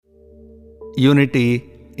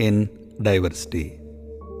Unity in diversity.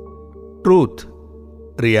 Truth,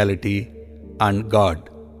 reality, and God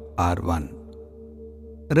are one.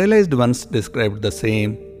 Realized ones described the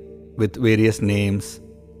same with various names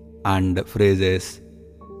and phrases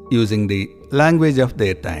using the language of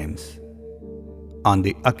their times. On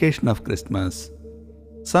the occasion of Christmas,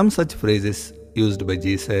 some such phrases used by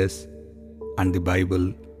Jesus and the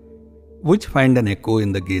Bible, which find an echo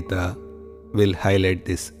in the Gita, will highlight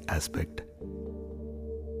this aspect.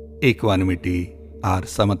 Equanimity or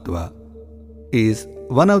Samatva is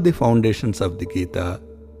one of the foundations of the Gita,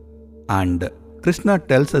 and Krishna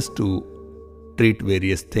tells us to treat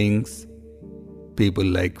various things, people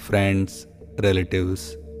like friends,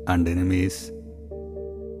 relatives, and enemies,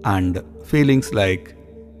 and feelings like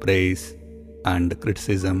praise and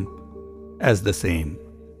criticism as the same.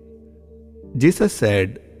 Jesus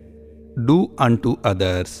said, "Do unto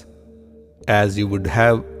others as you would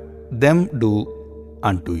have them do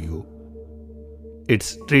unto you." It's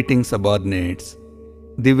treating subordinates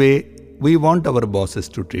the way we want our bosses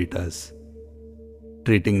to treat us,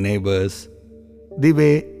 treating neighbors the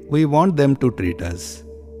way we want them to treat us.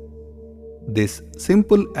 This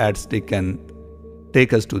simple yardstick can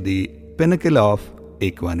take us to the pinnacle of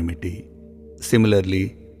equanimity. Similarly,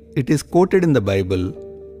 it is quoted in the Bible,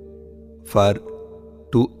 "For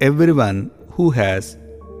to everyone who has,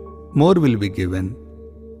 more will be given,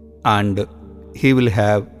 and he will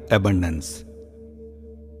have abundance.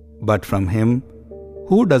 But from him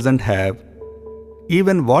who doesn't have,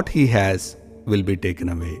 even what he has will be taken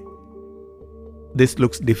away." This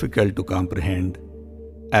looks difficult to comprehend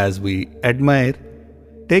as we admire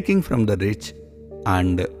taking from the rich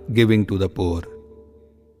and giving to the poor,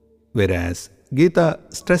 whereas Gita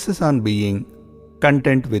stresses on being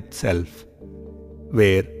content with self,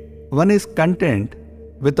 where one is content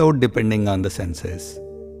without depending on the senses.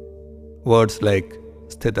 Words like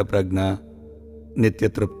Sthitaprajna,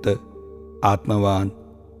 Nityatrupta, Atmavan,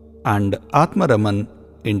 and Atmaraman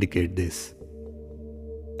indicate this.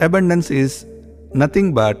 Abundance is nothing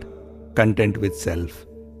but content with self,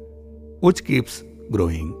 which keeps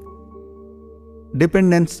growing.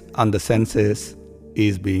 Dependence on the senses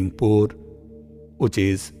is being poor, which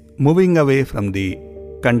is moving away from the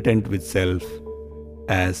content with self,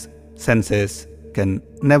 as senses can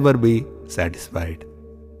never be satisfied.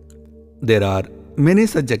 There are many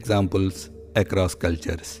such examples across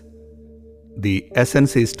cultures. The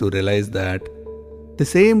essence is to realize that the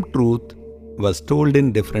same truth was told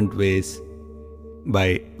in different ways by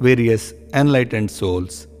various enlightened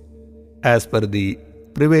souls as per the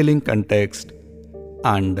prevailing context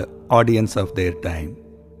and audience of their time.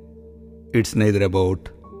 It's neither about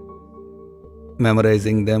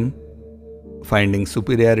memorizing them, finding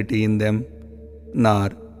superiority in them, nor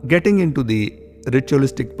getting into the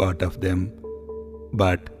ritualistic part of them,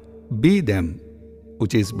 but be them,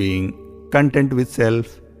 which is being content with self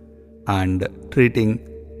and treating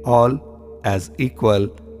all as equal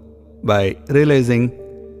by realizing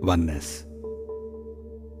oneness.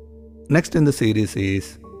 Next in the series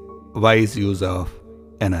is wise use of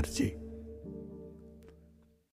energy.